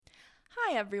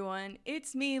Hi everyone,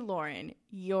 it's me, Lauren,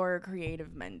 your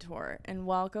creative mentor, and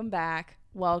welcome back.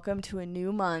 Welcome to a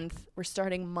new month. We're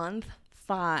starting month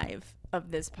 5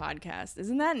 of this podcast.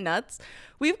 Isn't that nuts?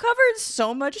 We've covered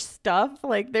so much stuff,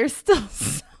 like there's still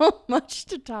so much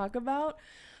to talk about.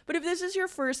 But if this is your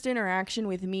first interaction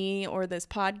with me or this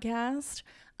podcast,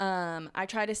 I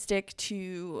try to stick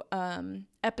to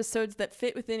episodes that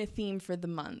fit within a theme for the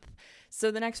month.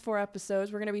 So the next 4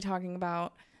 episodes, we're going to be talking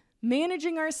about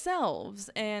managing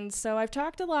ourselves. And so I've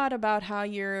talked a lot about how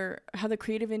the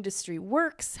creative industry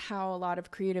works, how a lot of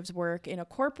creatives work in a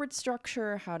corporate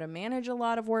structure, how to manage a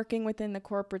lot of working within the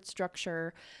corporate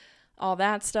structure, all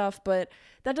that stuff. But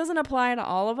that doesn't apply to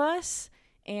all of us.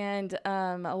 And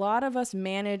a lot of us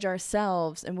manage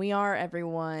ourselves, and we are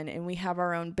everyone, and we have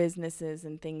our own businesses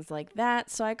and things like that.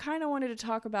 So I kind of wanted to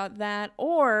talk about that.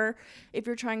 Or if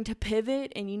you're trying to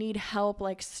pivot and you need help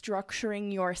like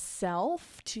structuring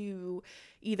yourself to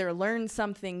either learn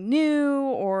something new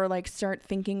or like start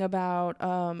thinking about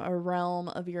a realm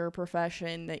of your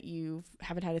profession that you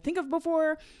haven't had to think of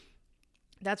before,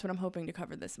 that's what I'm hoping to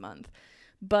cover this month.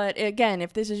 But again,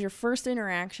 if this is your first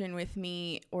interaction with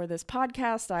me or this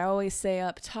podcast, I always say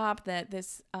up top that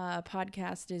this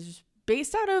podcast is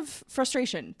based out of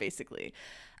frustration, basically.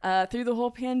 Through the whole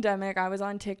pandemic, I was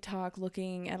on TikTok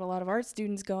looking at a lot of art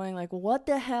students going like, what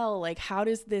the hell? Like, how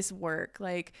does this work?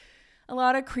 Like, a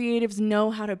lot of creatives know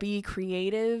how to be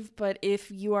creative, but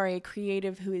if you are a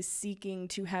creative who is seeking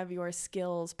to have your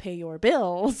skills pay your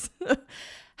bills,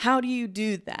 how do you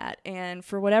do that? And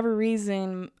for whatever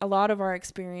reason, a lot of our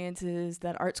experience is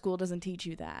that art school doesn't teach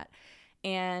you that.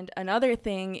 And another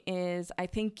thing is, I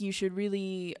think you should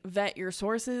really vet your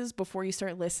sources before you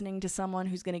start listening to someone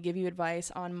who's going to give you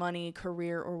advice on money,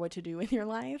 career, or what to do with your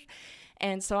life.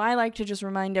 And so I like to just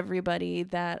remind everybody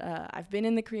that I've been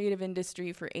in the creative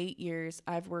industry for 8 years.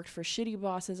 I've worked for shitty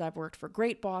bosses. I've worked for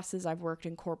great bosses. I've worked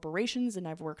in corporations, and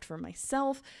I've worked for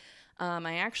myself.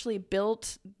 I actually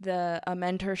built a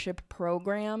mentorship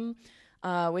program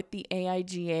with the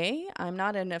AIGA. I'm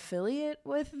not an affiliate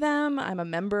with them. I'm a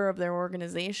member of their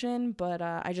organization, but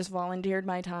I just volunteered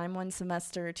my time one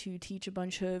semester to teach a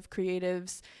bunch of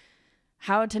creatives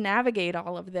how to navigate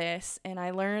all of this. And I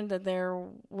learned that there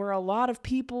were a lot of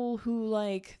people who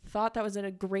like thought that was a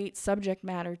great subject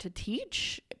matter to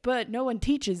teach, but no one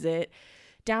teaches it.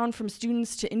 Down from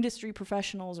students to industry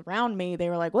professionals around me, they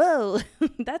were like, whoa,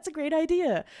 that's a great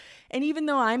idea. And even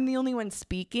though I'm the only one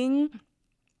speaking,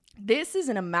 this is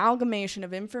an amalgamation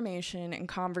of information and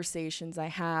conversations I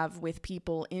have with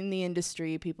people in the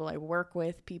industry, people I work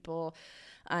with, people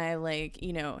I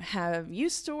have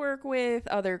used to work with,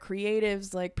 other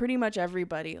creatives, like pretty much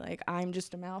everybody. Like, I'm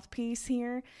just a mouthpiece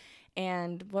here.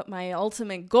 And what my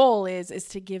ultimate goal is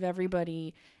to give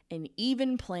everybody an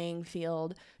even playing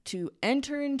field to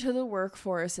enter into the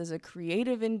workforce as a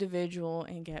creative individual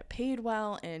and get paid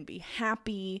well and be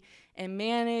happy and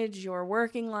manage your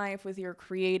working life with your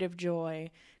creative joy.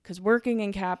 Because working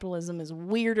in capitalism is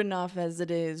weird enough as it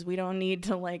is. We don't need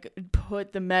to like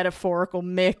put the metaphorical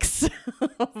mix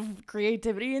of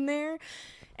creativity in there.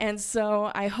 And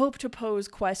so I hope to pose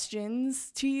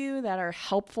questions to you that are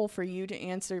helpful for you to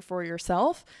answer for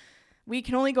yourself. We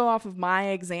can only go off of my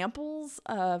examples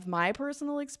of my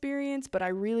personal experience, but I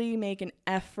really make an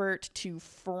effort to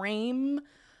frame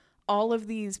all of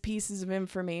these pieces of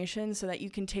information so that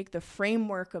you can take the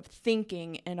framework of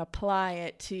thinking and apply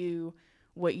it to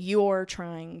what you're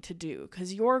trying to do,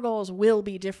 because your goals will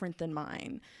be different than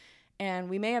mine. And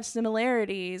we may have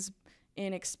similarities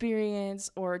in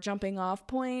experience or jumping off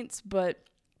points, but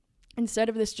instead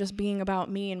of this just being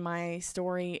about me and my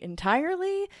story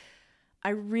entirely, I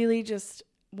really just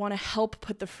want to help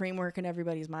put the framework in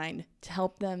everybody's mind to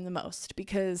help them the most,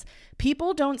 because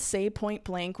people don't say point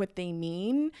blank what they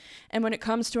mean. And when it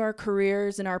comes to our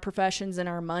careers and our professions and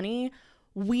our money,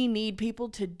 we need people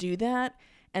to do that.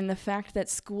 And the fact that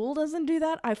school doesn't do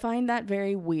that, I find that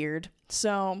very weird.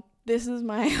 So this is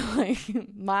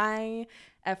my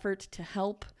effort to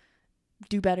help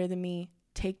do better than me.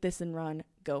 Take this and run,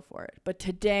 go for it. But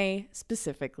today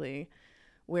specifically,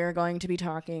 we're going to be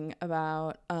talking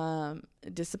about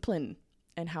discipline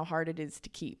and how hard it is to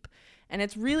keep. And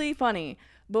it's really funny.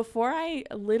 Before I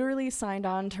literally signed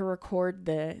on to record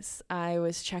this, I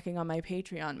was checking on my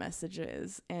Patreon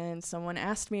messages, and someone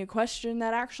asked me a question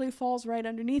that actually falls right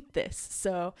underneath this.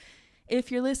 So if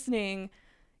you're listening,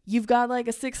 you've got like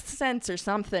a sixth sense or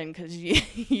something, because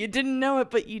you didn't know it,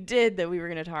 but you did, that we were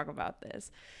going to talk about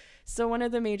this. So one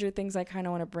of the major things I kind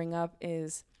of want to bring up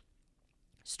is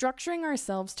structuring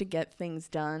ourselves to get things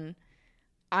done,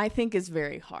 I think, is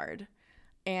very hard.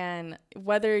 And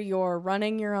whether you're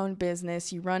running your own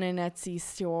business, you run an Etsy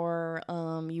store,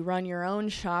 you run your own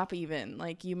shop, even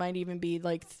like you might even be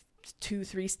like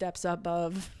 2-3 steps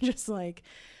above just like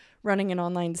running an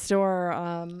online store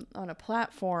on a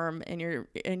platform, and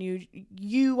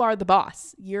you are the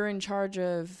boss. You're in charge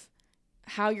of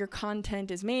how your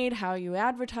content is made, how you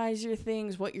advertise your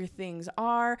things, what your things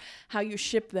are, how you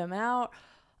ship them out,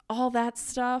 all that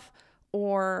stuff.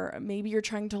 Or maybe you're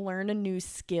trying to learn a new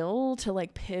skill to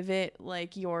like pivot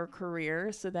like your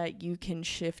career so that you can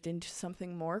shift into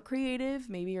something more creative.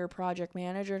 Maybe you're a project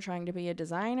manager trying to be a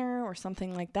designer or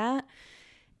something like that.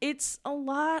 It's a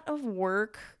lot of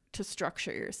work to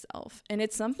structure yourself. And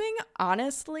it's something,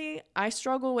 honestly, I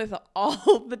struggle with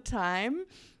all the time,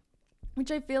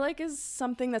 which I feel like is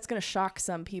something that's going to shock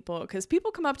some people, because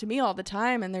people come up to me all the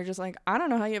time and they're just like, I don't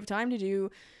know how you have time to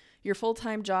do your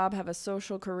full-time job, have a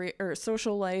social career or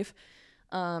social life,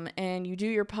 and you do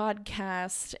your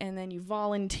podcast, and then you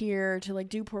volunteer to like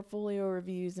do portfolio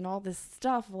reviews and all this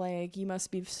stuff. Like, you must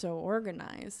be so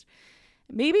organized.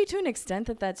 Maybe to an extent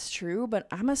that's true, but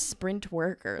I'm a sprint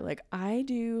worker. Like, I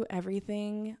do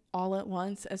everything all at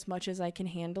once as much as I can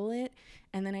handle it,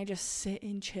 and then I just sit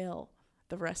and chill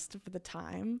the rest of the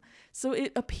time. So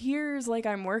it appears like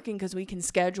I'm working because we can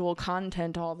schedule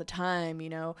content all the time. You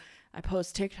know, I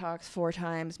post TikToks 4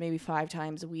 times, maybe 5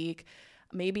 times a week.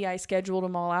 Maybe I scheduled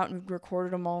them all out and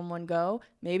recorded them all in one go.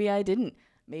 Maybe I didn't.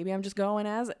 Maybe I'm just going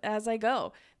as I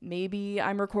go. Maybe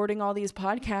I'm recording all these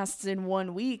podcasts in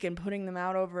 1 week and putting them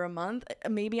out over a month.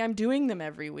 Maybe I'm doing them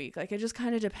every week. Like, it just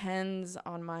kind of depends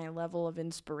on my level of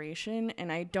inspiration.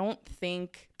 And I don't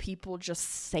think people just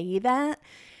say that.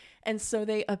 And so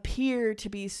they appear to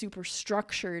be super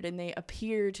structured and they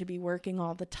appear to be working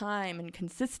all the time and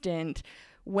consistent,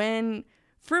 when,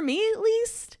 for me at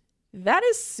least, that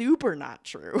is super not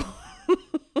true.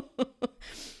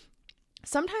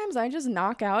 Sometimes I just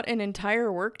knock out an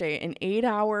entire workday, an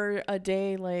 8-hour a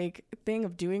day like thing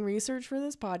of doing research for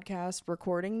this podcast,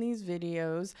 recording these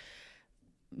videos,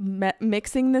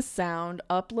 mixing the sound,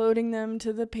 uploading them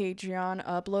to the Patreon,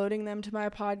 uploading them to my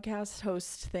podcast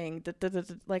host thing.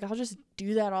 Like, I'll just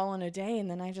do that all in a day,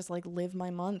 and then I just like live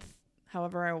my month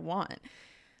however I want.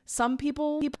 Some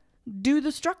people do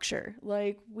the structure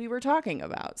like we were talking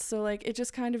about. So like, it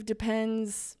just kind of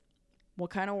depends what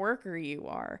kind of worker you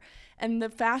are. And the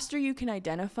faster you can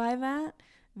identify that,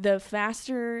 the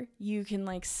faster you can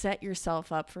like set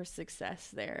yourself up for success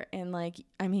there. And like,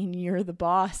 I mean, you're the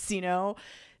boss, you know,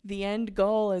 the end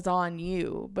goal is on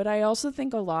you. But I also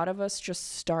think a lot of us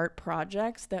just start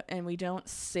projects and we don't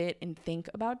sit and think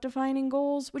about defining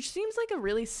goals, which seems like a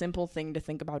really simple thing to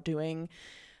think about doing.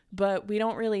 But we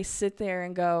don't really sit there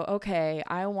and go, okay,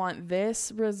 I want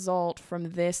this result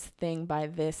from this thing by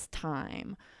this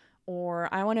time.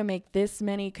 Or I want to make this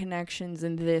many connections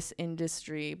in this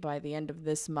industry by the end of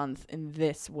this month in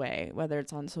this way, whether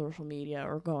it's on social media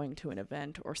or going to an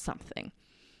event or something.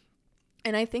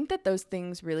 And I think that those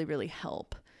things really, really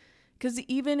help. Because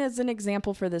even as an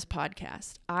example for this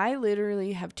podcast, I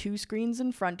literally have 2 screens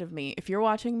in front of me. If you're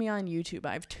watching me on YouTube,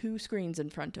 I have 2 screens in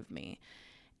front of me.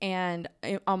 And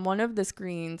on one of the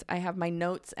screens, I have my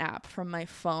notes app from my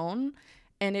phone.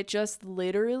 And it just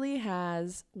literally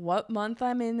has what month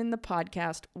I'm in the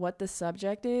podcast, what the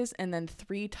subject is, and then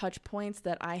 3 touch points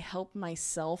that I help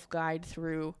myself guide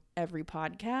through every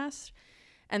podcast.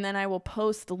 And then I will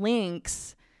post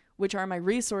links, which are my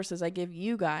resources I give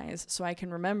you guys, so I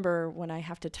can remember when I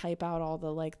have to type out all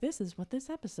the like, this is what this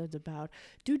episode's about.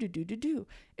 Do.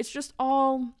 It's just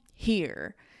all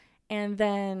here. And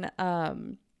then,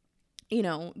 you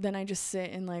know, then I just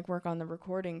sit and like work on the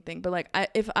recording thing. But like,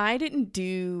 if I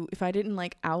didn't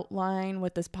like outline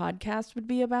what this podcast would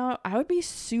be about, I would be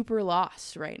super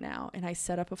lost right now. And I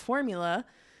set up a formula.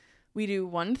 We do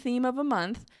 1 theme of a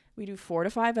month. We do 4 to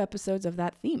 5 episodes of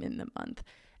that theme in the month.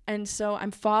 And so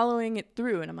I'm following it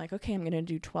through, and I'm like, okay, I'm going to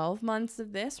do 12 months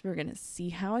of this. We're going to see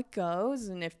how it goes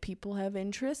and if people have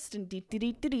interest and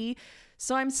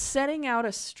So I'm setting out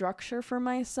a structure for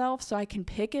myself so I can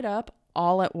pick it up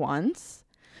all at once,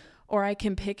 or I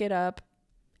can pick it up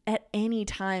at any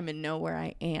time and know where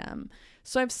I am.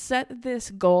 So I've set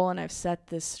this goal and I've set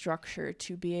this structure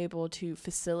to be able to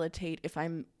facilitate if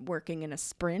I'm working in a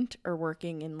sprint or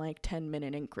working in like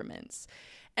 10-minute increments.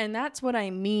 And that's what I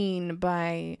mean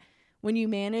by when you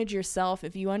manage yourself,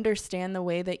 if you understand the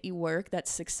way that you work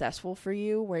that's successful for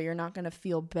you, where you're not going to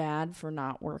feel bad for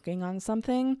not working on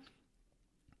something,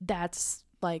 that's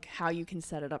like how you can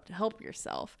set it up to help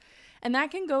yourself. And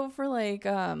that can go for like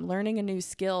learning a new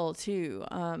skill too.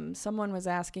 Someone was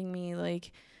asking me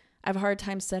like, I have a hard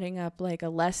time setting up like a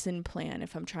lesson plan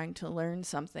if I'm trying to learn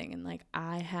something. And like,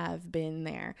 I have been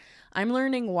there. I'm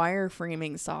learning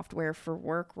wireframing software for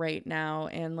work right now.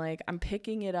 And like, I'm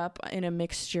picking it up in a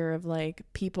mixture of like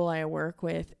people I work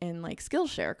with in like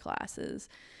Skillshare classes.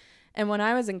 And when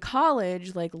I was in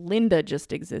college, like Lynda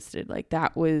just existed. Like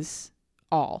that was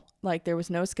all. Like there was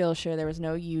no Skillshare, there was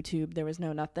no YouTube, there was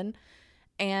no nothing.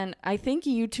 And I think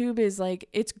YouTube is like,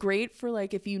 it's great for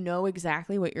like if you know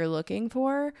exactly what you're looking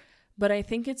for, but I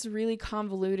think it's really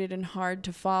convoluted and hard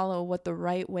to follow what the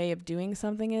right way of doing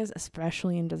something is,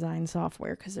 especially in design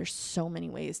software, because there's so many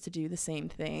ways to do the same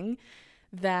thing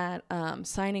that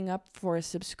signing up for a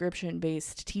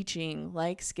subscription-based teaching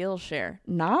like Skillshare,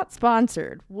 not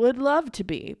sponsored, would love to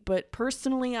be, but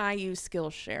personally I use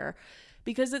Skillshare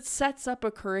because it sets up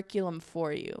a curriculum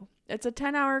for you. It's a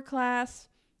 10-hour class.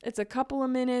 It's a couple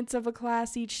of minutes of a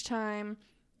class each time,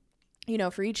 you know,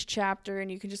 for each chapter,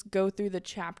 and you can just go through the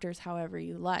chapters however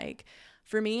you like.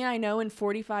 For me, I know in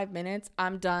 45 minutes,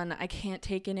 I'm done. I can't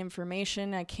take in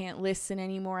information. I can't listen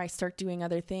anymore. I start doing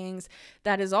other things.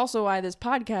 That is also why this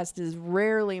podcast is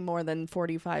rarely more than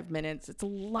 45 minutes. It's a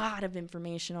lot of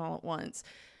information all at once.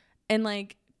 And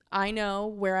like, I know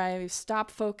where I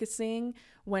stop focusing,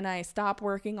 when I stop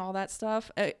working, all that stuff.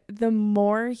 The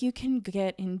more you can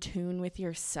get in tune with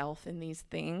yourself in these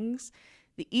things,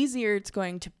 the easier it's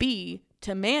going to be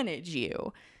to manage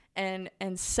you and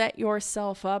set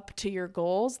yourself up to your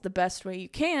goals the best way you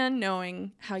can,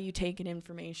 knowing how you take in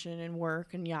information and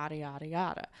work and yada, yada,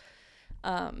 yada.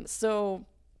 So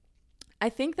I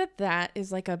think that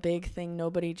is like a big thing.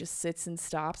 Nobody just sits and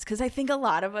stops, because I think a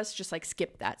lot of us just like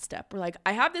skip that step. We're like,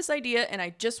 I have this idea and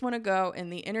I just want to go,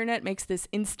 and the internet makes this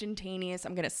instantaneous.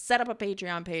 I'm going to set up a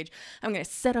Patreon page. I'm going to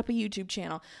set up a YouTube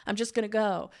channel. I'm just going to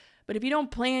go. But if you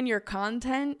don't plan your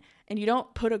content and you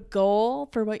don't put a goal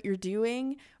for what you're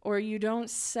doing, or you don't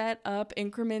set up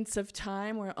increments of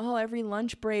time where, oh, every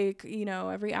lunch break, you know,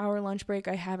 every hour lunch break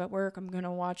I have at work, I'm going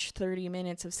to watch 30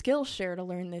 minutes of Skillshare to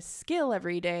learn this skill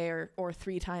every day or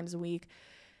 3 times a week,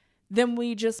 then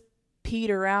we just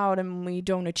peter out and we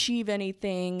don't achieve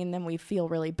anything, and then we feel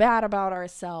really bad about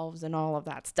ourselves and all of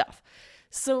that stuff.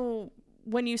 So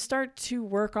when you start to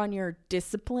work on your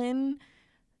discipline,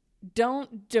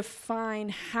 don't define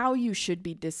how you should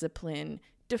be disciplined.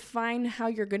 Define how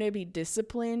you're going to be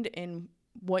disciplined in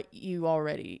what you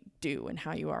already do and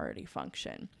how you already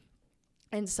function.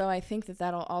 And so I think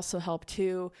that'll also help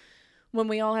too when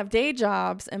we all have day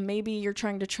jobs and maybe you're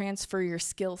trying to transfer your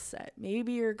skill set.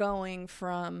 Maybe you're going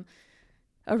from,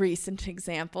 a recent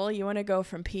example, you want to go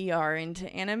from PR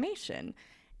into animation.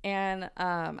 And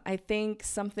I think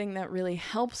something that really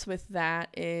helps with that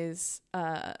is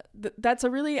it's a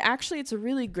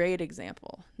really great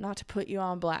example. Not to put you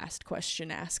on blast, question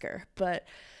asker, but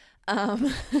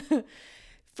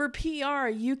for PR,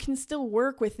 you can still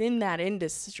work within that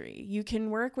industry. You can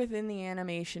work within the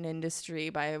animation industry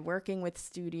by working with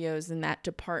studios in that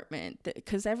department,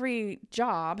 because every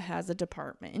job has a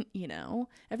department, you know,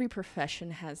 every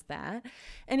profession has that.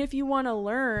 And if you want to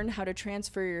learn how to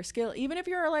transfer your skill, even if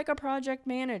you're like a project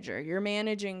manager, you're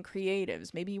managing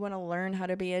creatives, maybe you want to learn how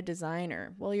to be a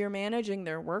designer. Well, you're managing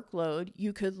their workload.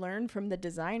 You could learn from the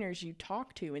designers you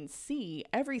talk to and see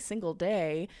every single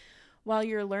day, while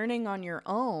you're learning on your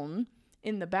own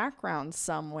in the background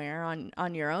somewhere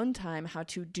on your own time how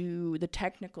to do the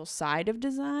technical side of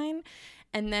design.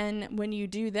 And then when you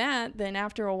do that, then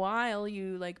after a while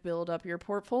you like build up your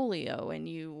portfolio and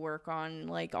you work on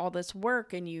like all this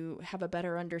work and you have a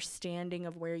better understanding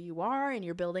of where you are, and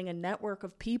you're building a network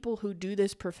of people who do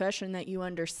this profession that you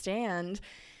understand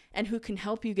and who can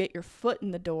help you get your foot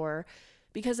in the door.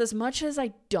 Because as much as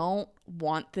I don't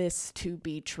want this to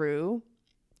be true,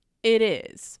 it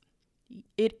is.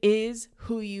 It is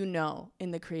who you know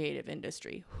in the creative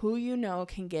industry. Who you know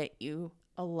can get you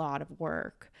a lot of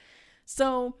work.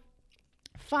 So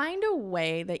find a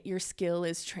way that your skill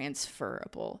is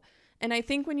transferable. And I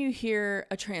think when you hear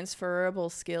a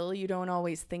transferable skill, you don't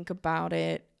always think about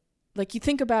it, like you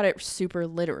think about it super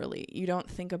literally. You don't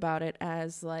think about it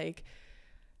as like,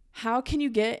 how can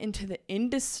you get into the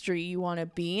industry you want to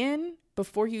be in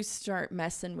before you start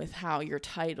messing with how you're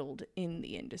titled in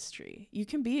the industry? You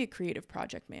can be a creative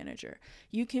project manager.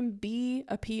 You can be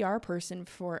a PR person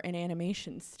for an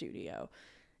animation studio.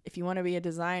 If you want to be a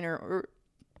designer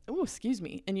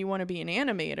and you want to be an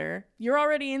animator, you're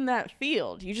already in that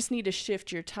field. You just need to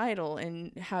shift your title,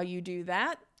 and how you do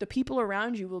that, the people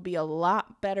around you will be a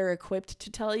lot better equipped to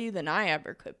tell you than I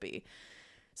ever could be.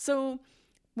 So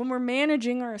when we're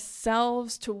managing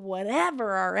ourselves to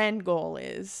whatever our end goal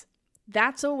is,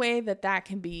 that's a way that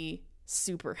can be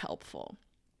super helpful.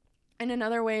 And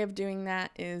another way of doing that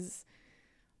is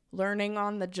learning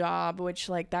on the job, which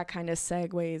like that kind of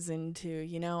segues into,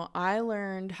 I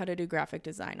learned how to do graphic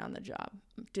design on the job.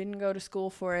 Didn't go to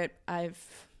school for it.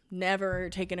 I've never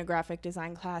taken a graphic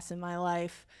design class in my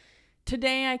life.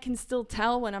 Today, I can still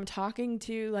tell when I'm talking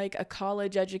to like a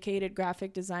college educated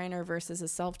graphic designer versus a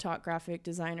self-taught graphic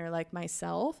designer like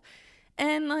myself.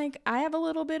 And like, I have a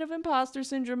little bit of imposter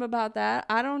syndrome about that.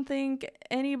 I don't think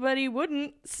anybody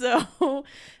wouldn't. So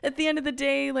at the end of the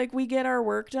day, like, we get our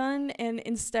work done. And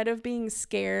instead of being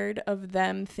scared of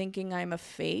them thinking I'm a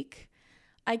fake,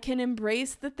 I can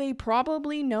embrace that they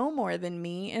probably know more than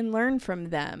me and learn from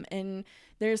them. And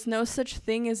there's no such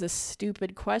thing as a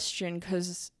stupid question,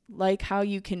 because like how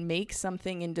you can make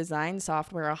something in design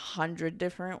software 100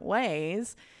 different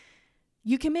ways,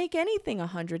 you can make anything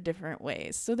 100 different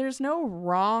ways. So there's no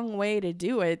wrong way to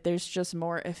do it. There's just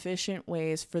more efficient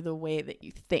ways for the way that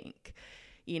you think.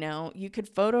 You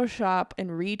could Photoshop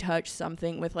and retouch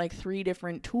something with like 3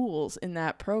 different tools in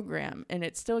that program, and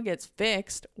it still gets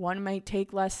fixed. One might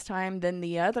take less time than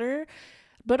the other,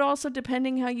 but also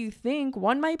depending how you think,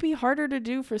 one might be harder to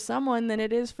do for someone than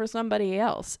it is for somebody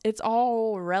else. It's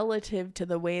all relative to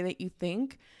the way that you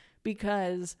think,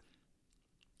 because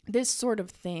this sort of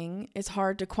thing is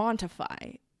hard to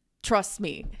quantify. Trust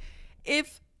me,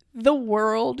 if the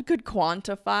world could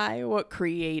quantify what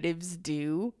creatives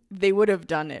do, they would have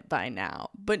done it by now.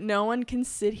 But no one can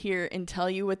sit here and tell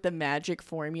you what the magic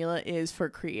formula is for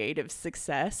creative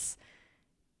success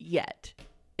yet.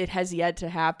 It has yet to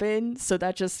happen. So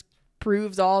that just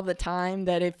proves all the time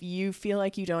that if you feel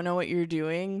like you don't know what you're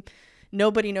doing,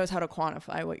 nobody knows how to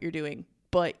quantify what you're doing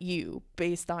but you,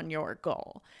 based on your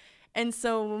goal. And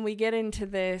so when we get into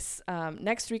this,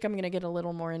 next week I'm going to get a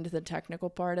little more into the technical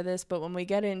part of this, but when we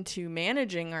get into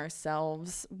managing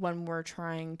ourselves when we're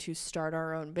trying to start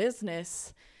our own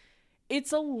business,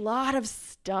 it's a lot of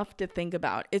stuff to think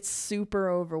about. It's super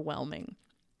overwhelming.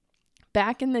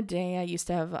 Back in the day, I used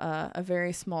to have a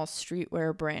very small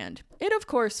streetwear brand. It, of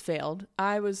course, failed.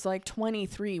 I was like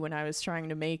 23 when I was trying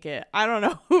to make it. I don't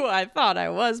know who I thought I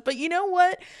was, but you know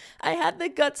what? I had the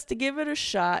guts to give it a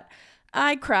shot.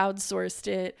 I crowdsourced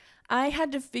it. I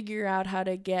had to figure out how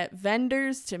to get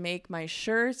vendors to make my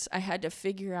shirts. I had to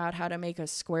figure out how to make a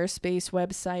Squarespace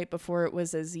website before it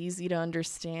was as easy to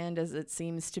understand as it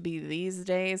seems to be these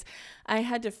days. I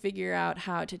had to figure out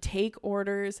how to take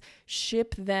orders,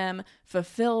 ship them,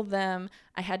 fulfill them.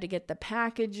 I had to get the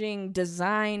packaging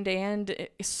designed and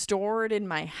stored in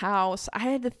my house. I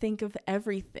had to think of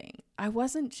everything. I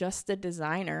wasn't just a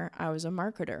designer. I was a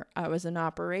marketer. I was an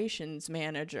operations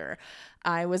manager.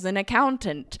 I was an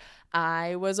accountant.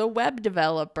 I was a web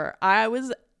developer. I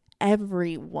was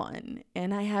everyone.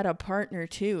 And I had a partner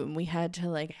too. And we had to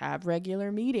like have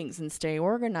regular meetings and stay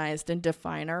organized and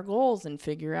define our goals and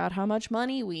figure out how much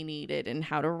money we needed and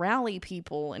how to rally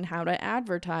people and how to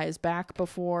advertise back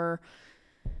before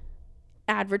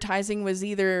advertising was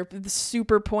either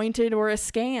super pointed or a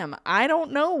scam. I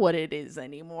don't know what it is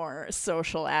anymore,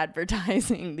 social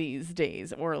advertising these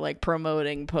days, or like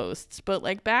promoting posts. But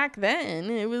like back then,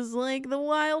 it was like the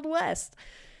Wild West.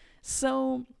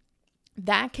 So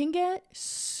that can get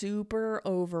super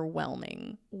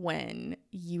overwhelming when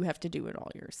you have to do it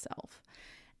all yourself.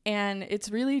 And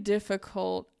it's really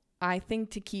difficult, I think,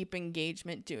 to keep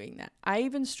engagement doing that. I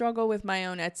even struggle with my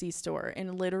own Etsy store,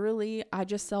 and literally I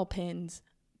just sell pins.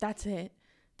 That's it.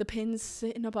 The pins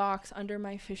sit in a box under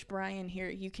my fish Brian here.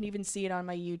 You can even see it on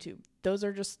my YouTube.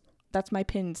 That's my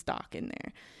pin stock in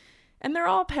there. And they're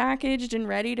all packaged and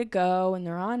ready to go, and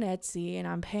they're on Etsy, and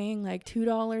I'm paying like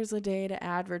 $2 a day to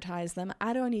advertise them.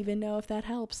 I don't even know if that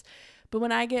helps. But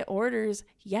when I get orders,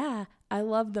 yeah, I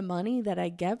love the money that I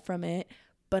get from it,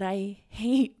 but I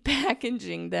hate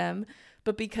packaging them.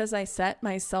 But because I set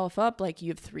myself up like, you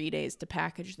have 3 days to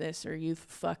package this or you've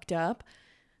fucked up,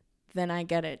 then I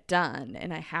get it done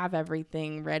and I have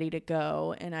everything ready to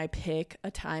go, and I pick a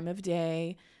time of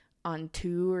day on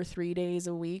 2 or 3 days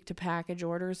a week to package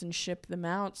orders and ship them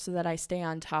out so that I stay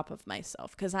on top of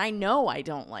myself, because I know I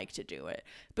don't like to do it.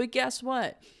 But guess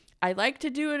what? I like to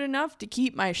do it enough to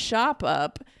keep my shop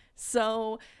up.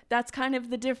 So that's kind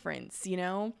of the difference, you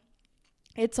know?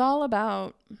 It's all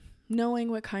about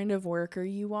knowing what kind of worker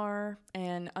you are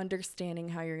and understanding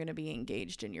how you're going to be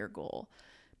engaged in your goal.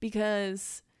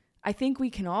 Because I think we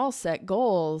can all set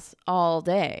goals all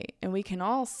day, and we can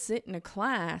all sit in a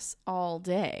class all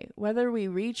day. Whether we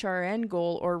reach our end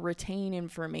goal or retain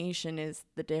information is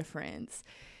the difference.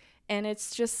 And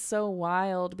it's just so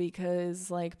wild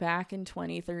because like back in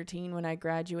 2013 when I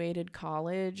graduated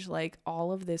college, like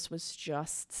all of this was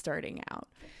just starting out.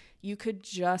 You could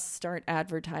just start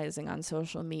advertising on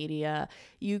social media.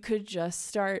 You could just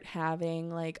start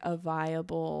having like a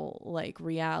viable like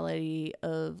reality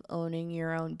of owning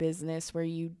your own business where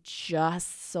you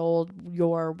just sold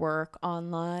your work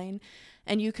online,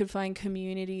 and you could find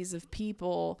communities of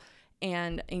people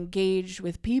and engage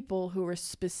with people who were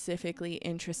specifically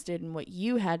interested in what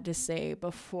you had to say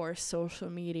before social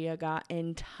media got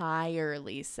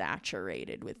entirely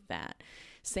saturated with that.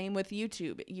 Same with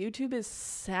YouTube. YouTube is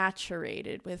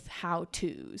saturated with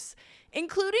how-tos,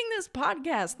 including this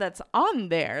podcast that's on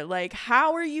there. Like,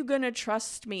 how are you going to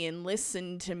trust me and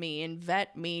listen to me and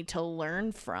vet me to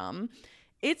learn from?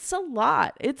 It's a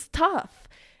lot. It's tough.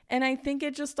 And I think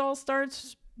it just all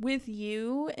starts with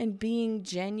you and being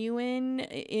genuine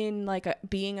in like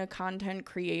being a content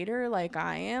creator like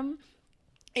I am.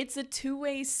 It's a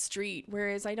two-way street,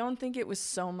 whereas I don't think it was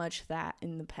so much that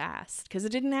in the past because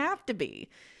it didn't have to be.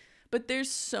 But there's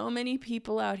so many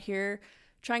people out here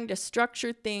trying to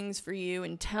structure things for you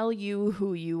and tell you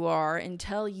who you are and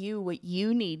tell you what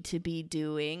you need to be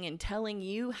doing and telling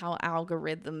you how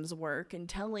algorithms work and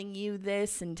telling you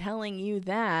this and telling you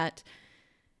that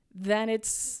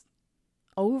it's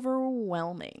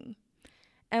overwhelming.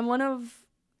 And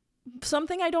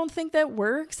something I don't think that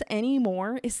works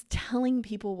anymore is telling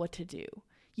people what to do.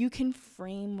 You can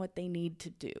frame what they need to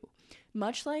do.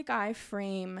 Much like I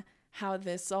frame how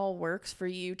this all works for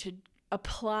you to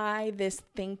apply this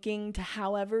thinking to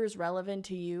however is relevant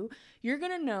to you, you're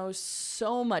going to know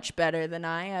so much better than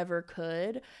I ever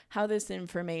could how this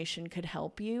information could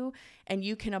help you. And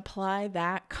you can apply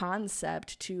that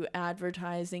concept to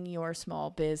advertising your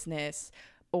small business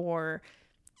or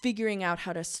figuring out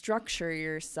how to structure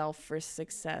yourself for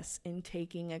success in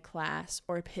taking a class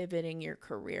or pivoting your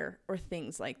career or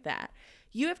things like that.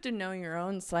 You have to know your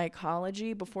own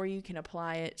psychology before you can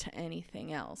apply it to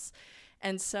anything else.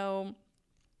 And so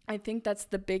I think that's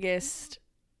the biggest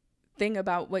thing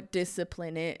about what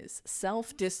discipline is.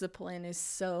 Self-discipline is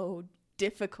so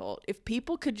difficult. If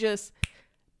people could just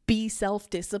be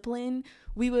self-disciplined,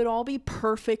 we would all be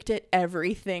perfect at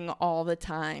everything all the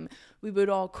time. We would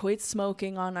all quit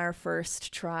smoking on our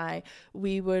first try.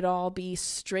 We would all be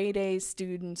straight A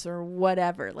students or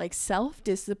whatever. Like,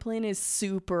 self-discipline is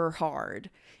super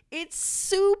hard. It's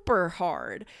super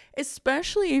hard,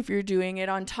 especially if you're doing it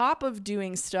on top of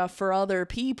doing stuff for other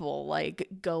people, like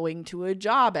going to a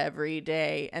job every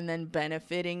day and then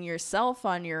benefiting yourself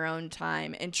on your own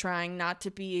time and trying not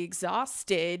to be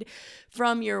exhausted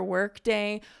from your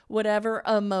workday, whatever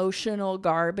emotional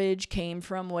garbage came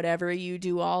from whatever you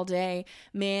do all day,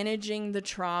 managing the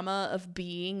trauma of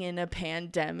being in a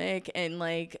pandemic and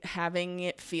like having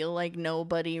it feel like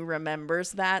nobody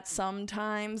remembers that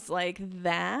sometimes, like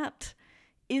that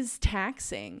is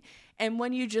taxing. And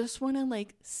when you just want to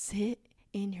like sit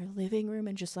in your living room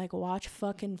and just like watch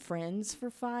fucking Friends for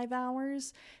 5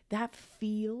 hours, that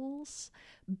feels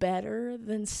better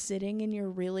than sitting in your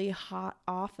really hot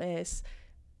office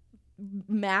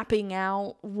mapping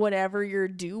out whatever you're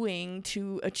doing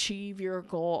to achieve your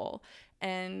goal.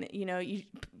 And, you know,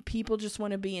 people just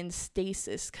want to be in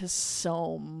stasis because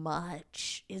so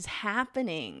much is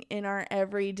happening in our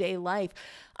everyday life.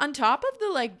 On top of the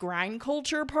like grind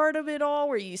culture part of it all,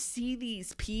 where you see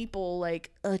these people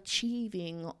like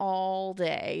achieving all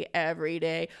day, every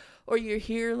day, or you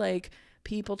hear like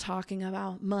people talking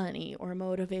about money or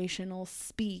motivational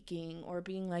speaking or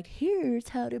being like, here's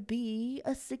how to be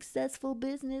a successful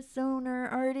business owner,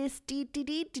 artist,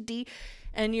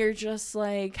 and you're just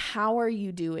like, how are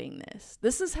you doing this?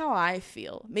 This is how I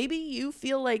feel. Maybe you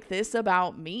feel like this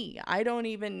about me. I don't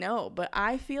even know. But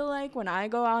I feel like when I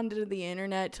go onto the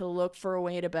internet to look for a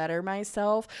way to better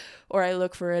myself or I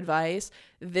look for advice,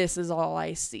 this is all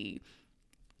I see.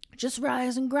 Just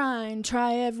rise and grind,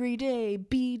 try every day,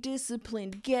 be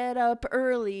disciplined, get up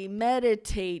early,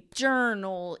 meditate,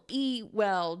 journal, eat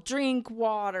well, drink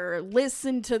water,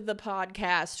 listen to the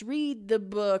podcast, read the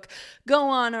book, go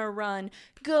on a run,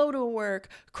 go to work,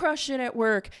 crush it at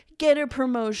work, get a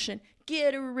promotion,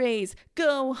 get a raise,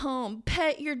 go home,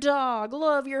 pet your dog,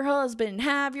 love your husband,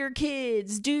 have your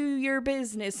kids, do your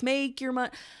business, make your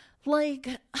money. Like,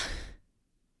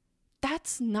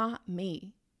 that's not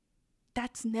me.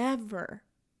 That's never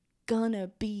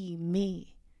gonna be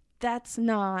me. That's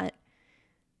not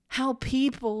how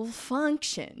people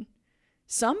function.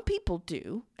 Some people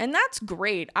do, and that's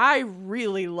great. I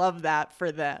really love that for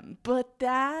them. But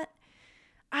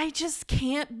I just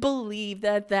can't believe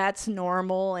that that's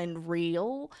normal and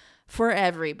real for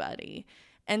everybody.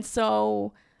 And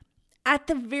so, at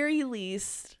the very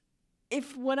least,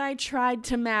 if what I tried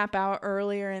to map out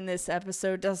earlier in this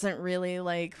episode doesn't really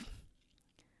like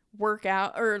work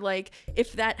out, or like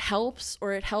if that helps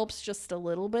or it helps just a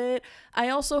little bit, I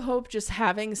also hope just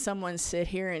having someone sit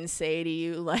here and say to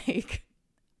you, like,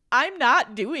 I'm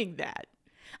not doing that.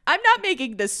 I'm not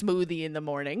making the smoothie in the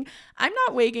morning. I'm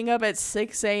not waking up at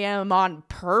 6 a.m. on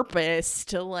purpose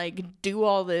to like do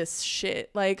all this shit.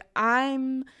 Like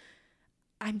I'm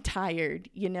tired,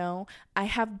 you know? I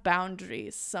have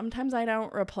boundaries. Sometimes I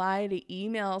don't reply to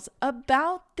emails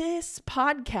about this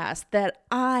podcast that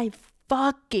I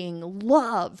fucking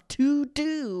love to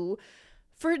do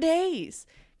for days.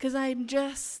 Because I'm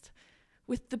just,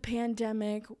 with the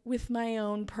pandemic, with my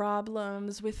own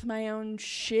problems, with my own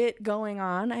shit going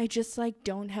on, I just like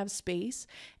don't have space.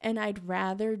 And I'd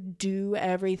rather do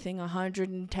everything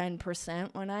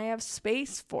 110% when I have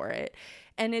space for it.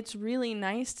 And it's really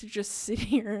nice to just sit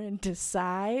here and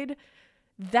decide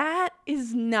that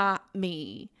is not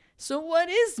me. So what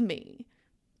is me?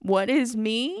 What is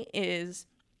me is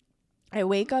I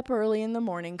wake up early in the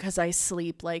morning because I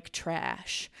sleep like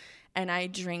trash. And I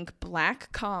drink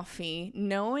black coffee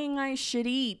knowing I should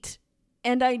eat.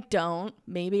 And I don't.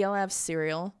 Maybe I'll have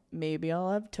cereal. Maybe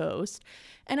I'll have toast.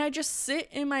 And I just sit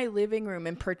in my living room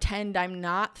and pretend I'm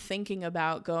not thinking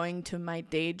about going to my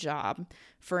day job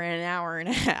for an hour and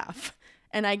a half.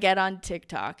 And I get on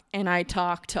TikTok and I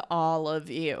talk to all of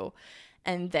you.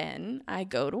 And then I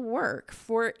go to work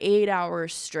for 8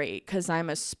 hours straight because I'm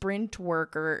a sprint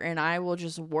worker and I will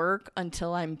just work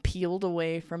until I'm peeled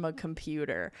away from a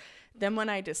computer. Then when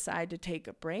I decide to take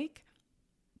a break,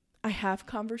 I have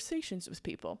conversations with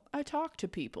people. I talk to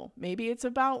people. Maybe it's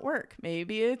about work.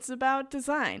 Maybe it's about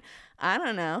design. I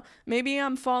don't know. Maybe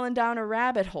I'm falling down a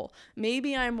rabbit hole.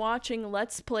 Maybe I'm watching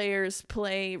Let's Players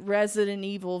play Resident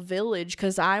Evil Village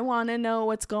because I want to know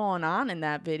what's going on in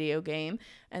that video game.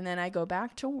 And then I go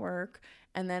back to work,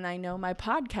 and then I know my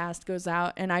podcast goes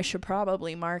out, and I should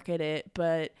probably market it,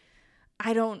 but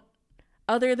I don't,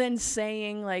 other than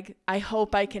saying, like, I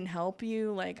hope I can help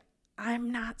you, like,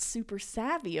 I'm not super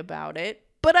savvy about it,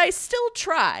 but I still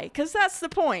try, because that's the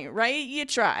point, right? You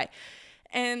try.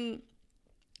 And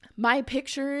my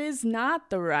picture is not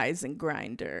the Rise and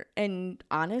Grinder. And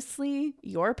honestly,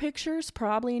 your picture's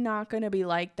probably not going to be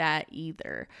like that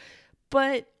either.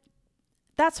 But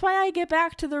that's why I get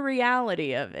back to the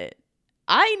reality of it.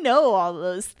 I know all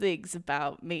those things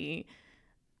about me.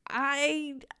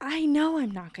 I know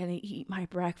I'm not going to eat my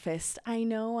breakfast. I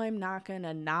know I'm not going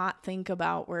to not think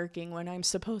about working when I'm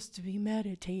supposed to be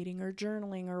meditating or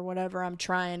journaling or whatever I'm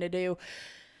trying to do.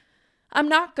 I'm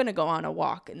not going to go on a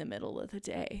walk in the middle of the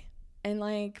day. And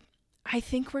like, I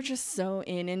think we're just so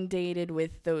inundated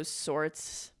with those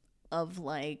sorts of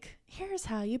like, here's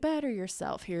how you better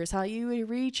yourself. Here's how you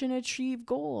reach and achieve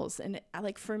goals. And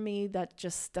like, for me, that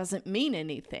just doesn't mean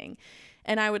anything.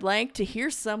 And I would like to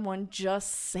hear someone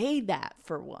just say that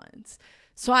for once.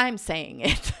 So I'm saying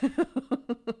it.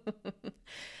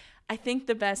 I think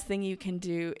the best thing you can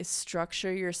do is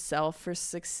structure yourself for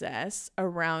success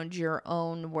around your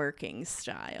own working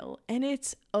style. And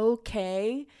it's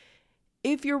okay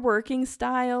if your working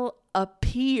style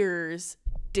appears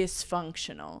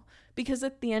dysfunctional, because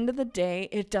at the end of the day,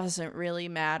 it doesn't really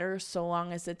matter so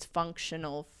long as it's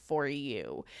functional for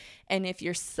you. And if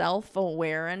you're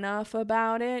self-aware enough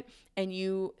about it and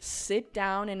you sit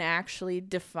down and actually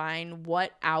define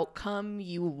what outcome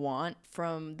you want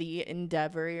from the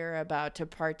endeavor you're about to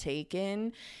partake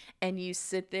in, and you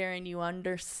sit there and you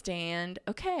understand,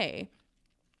 okay,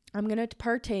 I'm going to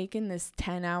partake in this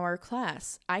 10-hour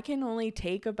class. I can only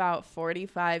take about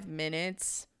 45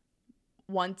 minutes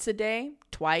once a day,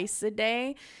 twice a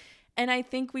day. And I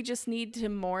think we just need to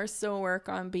more so work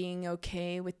on being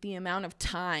okay with the amount of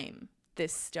time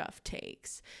this stuff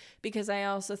takes. Because I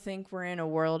also think we're in a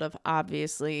world of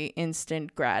obviously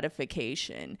instant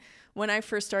gratification. When I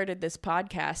first started this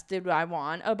podcast, did I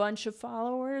want a bunch of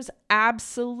followers?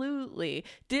 Absolutely.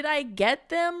 Did I get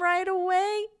them right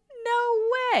away? No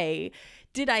way.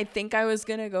 Did I think I was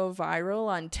going to go viral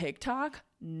on TikTok?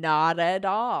 Not at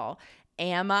all.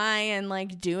 Am I and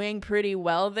like doing pretty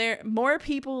well there? More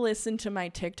people listen to my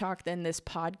TikTok than this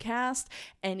podcast,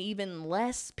 and even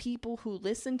less people who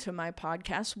listen to my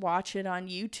podcast watch it on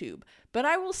YouTube. But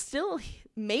I will still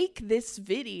make this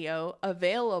video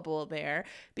available there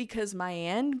because my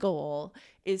end goal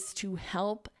is to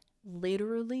help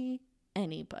literally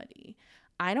anybody.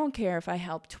 I don't care if I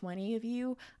help 20 of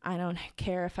you. I don't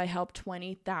care if I help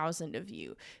 20,000 of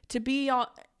you. To be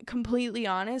completely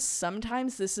honest,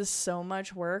 sometimes this is so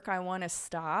much work, I want to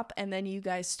stop. And then you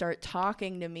guys start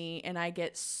talking to me and I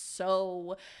get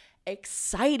so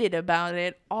excited about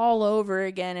it all over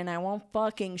again, and I won't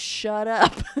fucking shut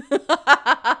up.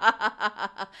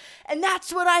 And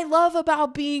that's what I love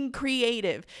about being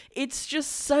creative. It's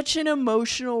just such an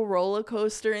emotional roller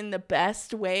coaster in the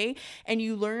best way, and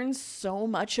you learn so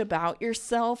much about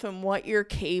yourself and what you're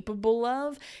capable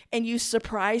of, and you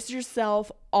surprise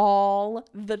yourself all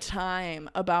the time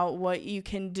about what you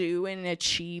can do and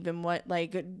achieve and what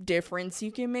like difference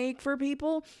you can make for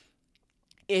people.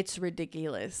 It's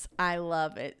ridiculous. I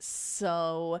love it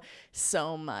so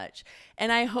much.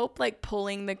 And I hope like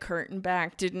pulling the curtain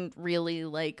back didn't really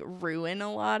like ruin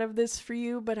a lot of this for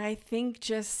you, but I think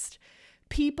just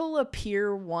people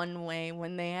appear one way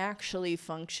when they actually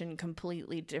function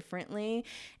completely differently.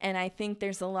 And I think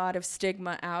there's a lot of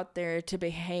stigma out there to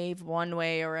behave one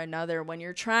way or another when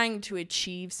you're trying to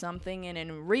achieve something. And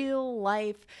in real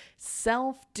life,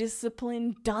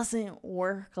 self-discipline doesn't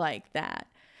work like that.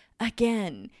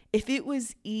 Again, if it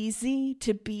was easy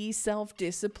to be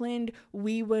self-disciplined,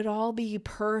 we would all be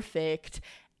perfect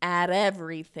at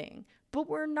everything, but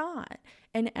we're not.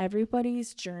 And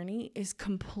everybody's journey is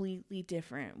completely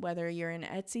different. Whether you're an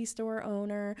Etsy store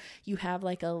owner, you have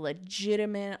like a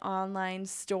legitimate online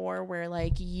store where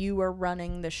like you are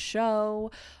running the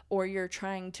show, or you're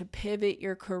trying to pivot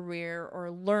your career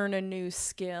or learn a new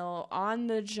skill on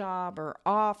the job or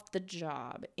off the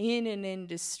job, in an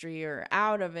industry or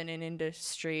out of an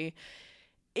industry,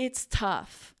 it's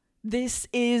tough. This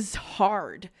is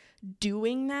hard.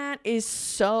 Doing that is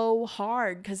so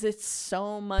hard because it's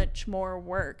so much more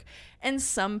work. And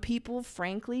some people,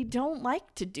 frankly, don't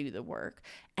like to do the work.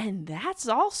 And that's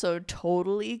also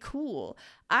totally cool.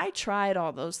 I tried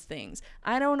all those things.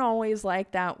 I don't always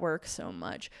like that work so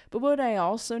much. But what I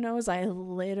also know is I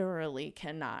literally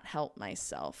cannot help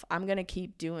myself. I'm going to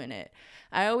keep doing it.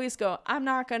 I always go, I'm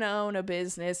not going to own a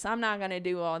business. I'm not going to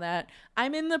do all that.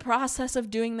 I'm in the process of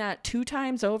doing that 2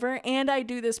 times over, and I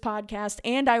do this podcast,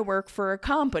 and I work for a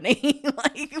company.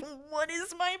 Like, what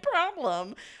is my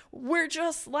problem? We're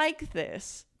just like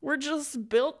this. We're just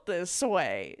built this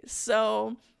way.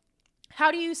 So how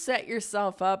do you set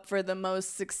yourself up for the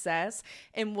most success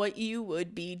in what you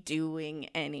would be doing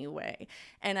anyway?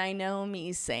 And I know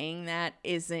me saying that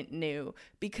isn't new,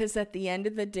 because at the end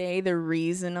of the day, the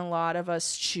reason a lot of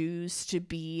us choose to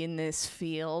be in this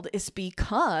field is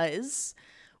because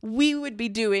we would be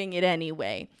doing it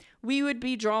anyway. We would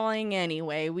be drawing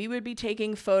anyway. We would be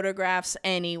taking photographs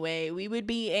anyway. We would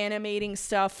be animating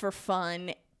stuff for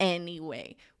fun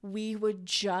anyway. We would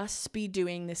just be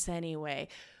doing this anyway.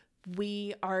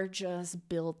 We are just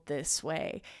built this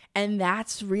way. And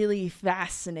that's really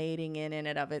fascinating in and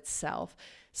of itself.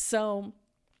 So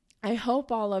I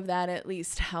hope all of that at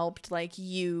least helped, like,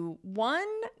 you, one,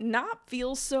 not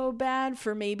feel so bad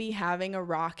for maybe having a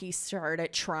rocky start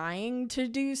at trying to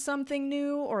do something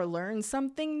new or learn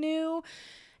something new,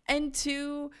 and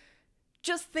two,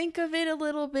 just think of it a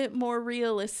little bit more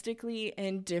realistically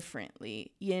and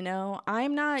differently. You know,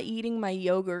 I'm not eating my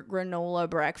yogurt granola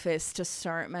breakfast to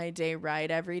start my day right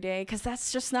every day, because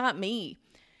that's just not me.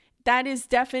 That is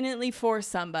definitely for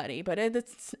somebody, but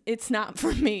it's not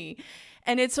for me.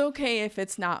 And it's okay if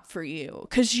it's not for you,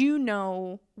 because you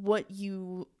know what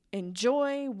you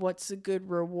enjoy, what's a good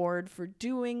reward for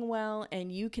doing well,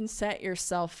 and you can set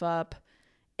yourself up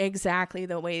exactly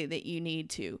the way that you need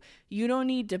to. You don't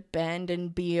need to bend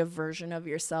and be a version of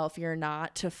yourself you're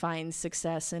not to find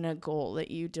success in a goal that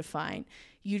you define.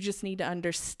 You just need to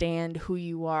understand who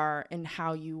you are and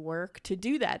how you work to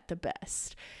do that the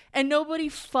best. And nobody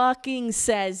fucking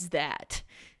says that.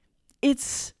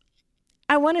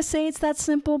 I want to say it's that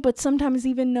simple, but sometimes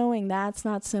even knowing that's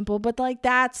not simple, but like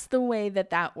that's the way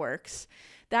that works.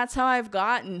 That's how I've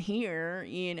gotten here,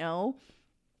 you know?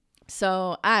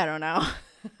 So I don't know.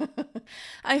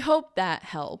 I hope that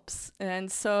helps.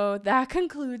 And so that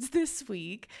concludes this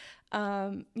week.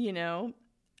 You know,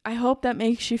 I hope that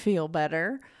makes you feel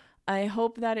better. I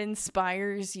hope that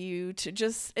inspires you to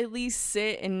just at least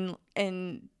sit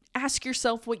and ask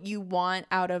yourself what you want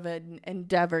out of an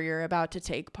endeavor you're about to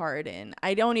take part in.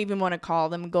 I don't even want to call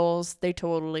them goals. They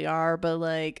totally are. But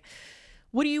like,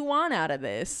 what do you want out of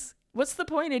this? What's the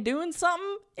point of doing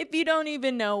something if you don't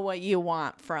even know what you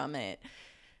want from it?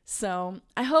 So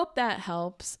I hope that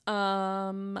helps.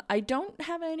 I don't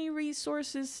have any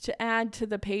resources to add to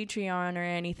the Patreon or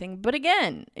anything. But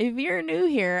again, if you're new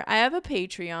here, I have a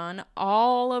Patreon.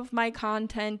 All of my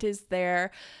content is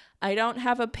there. I don't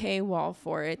have a paywall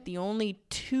for it. The only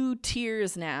 2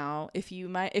 tiers now, if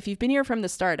you've been here from the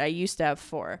start, I used to have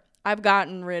 4. I've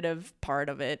gotten rid of part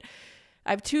of it.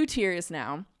 I have 2 tiers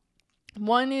now.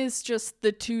 One is just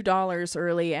the $2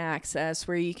 early access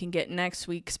where you can get next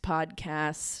week's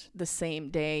podcast the same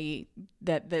day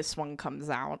that this one comes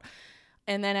out.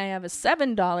 And then I have a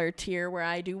 $7 tier where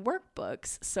I do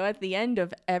workbooks. So at the end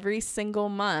of every single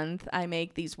month, I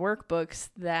make these workbooks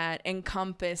that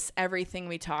encompass everything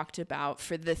we talked about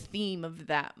for the theme of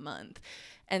that month.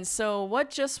 And so what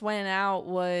just went out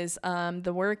was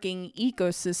the Working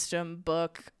Ecosystem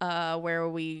book, where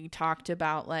we talked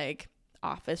about like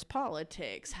office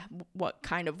politics, what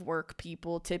kind of work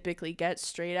people typically get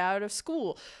straight out of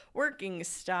school, working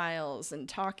styles, and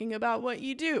talking about what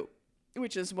you do,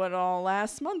 which is what all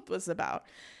last month was about.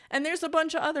 And there's a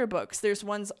bunch of other books. There's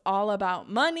ones all about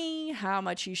money, how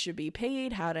much you should be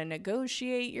paid, how to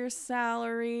negotiate your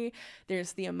salary.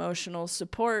 There's the emotional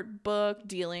support book,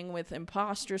 dealing with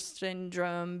imposter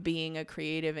syndrome, being a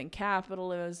creative in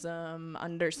capitalism,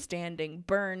 understanding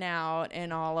burnout,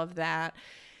 and all of that.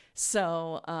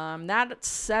 So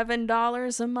that's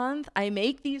 $7 a month. I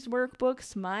make these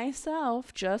workbooks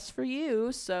myself just for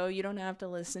you, so you don't have to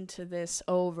listen to this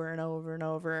over and over and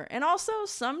over. And also,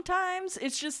 sometimes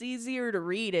it's just easier to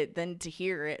read it than to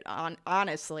hear it,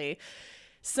 honestly.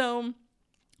 So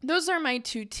those are my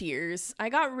 2 tiers. I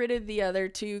got rid of the other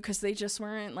 2 because they just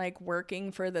weren't like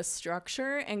working for the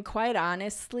structure. And quite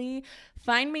honestly,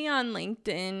 find me on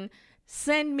LinkedIn,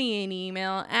 send me an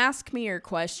email, ask me your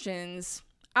questions.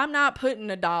 I'm not putting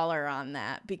 $1 on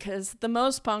that, because the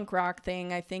most punk rock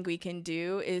thing I think we can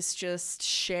do is just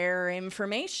share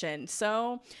information.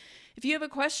 So if you have a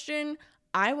question,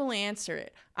 I will answer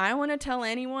it. I want to tell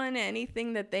anyone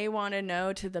anything that they want to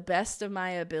know to the best of my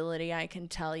ability. I can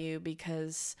tell you,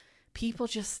 because people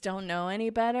just don't know any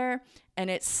better, and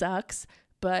it sucks.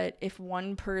 But if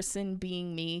one person,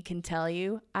 being me, can tell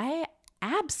you, I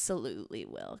absolutely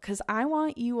will, because I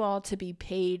want you all to be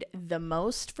paid the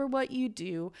most for what you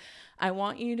do. I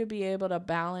want you to be able to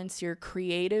balance your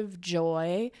creative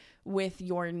joy with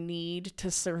your need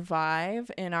to survive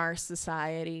in our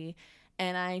society.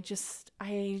 And I just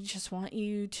want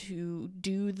you to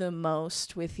do the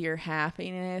most with your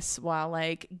happiness while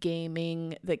like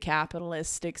gaming the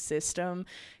capitalistic system,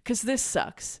 because this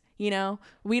sucks. You know,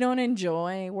 we don't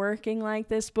enjoy working like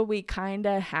this, but we kind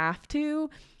of have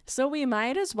to. So we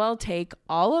might as well take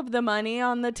all of the money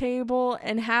on the table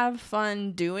and have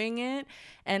fun doing it.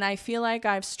 And I feel like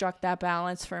I've struck that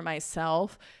balance for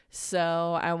myself.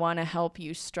 So I want to help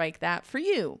you strike that for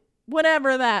you,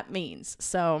 whatever that means.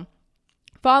 So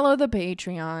follow the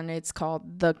Patreon. It's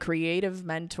called The Creative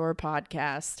Mentor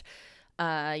Podcast.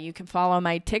 You can follow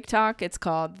my TikTok. It's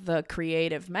called The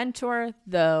Creative Mentor,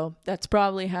 though that's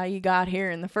probably how you got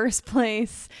here in the first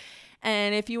place.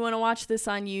 And if you want to watch this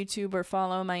on YouTube or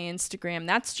follow my Instagram,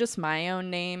 that's just my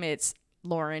own name. It's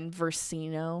Lauren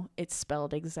Versino. It's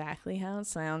spelled exactly how it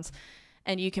sounds.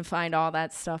 And you can find all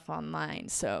that stuff online.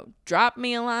 So drop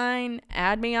me a line,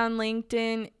 add me on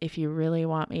LinkedIn. If you really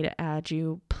want me to add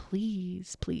you,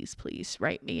 please, please, please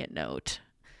write me a note.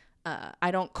 I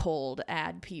don't cold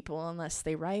add people unless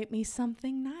they write me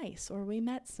something nice or we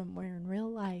met somewhere in real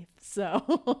life.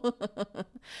 So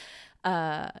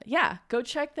yeah, go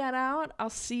check that out. I'll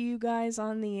see you guys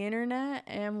on the internet,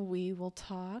 and we will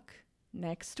talk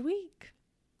next week.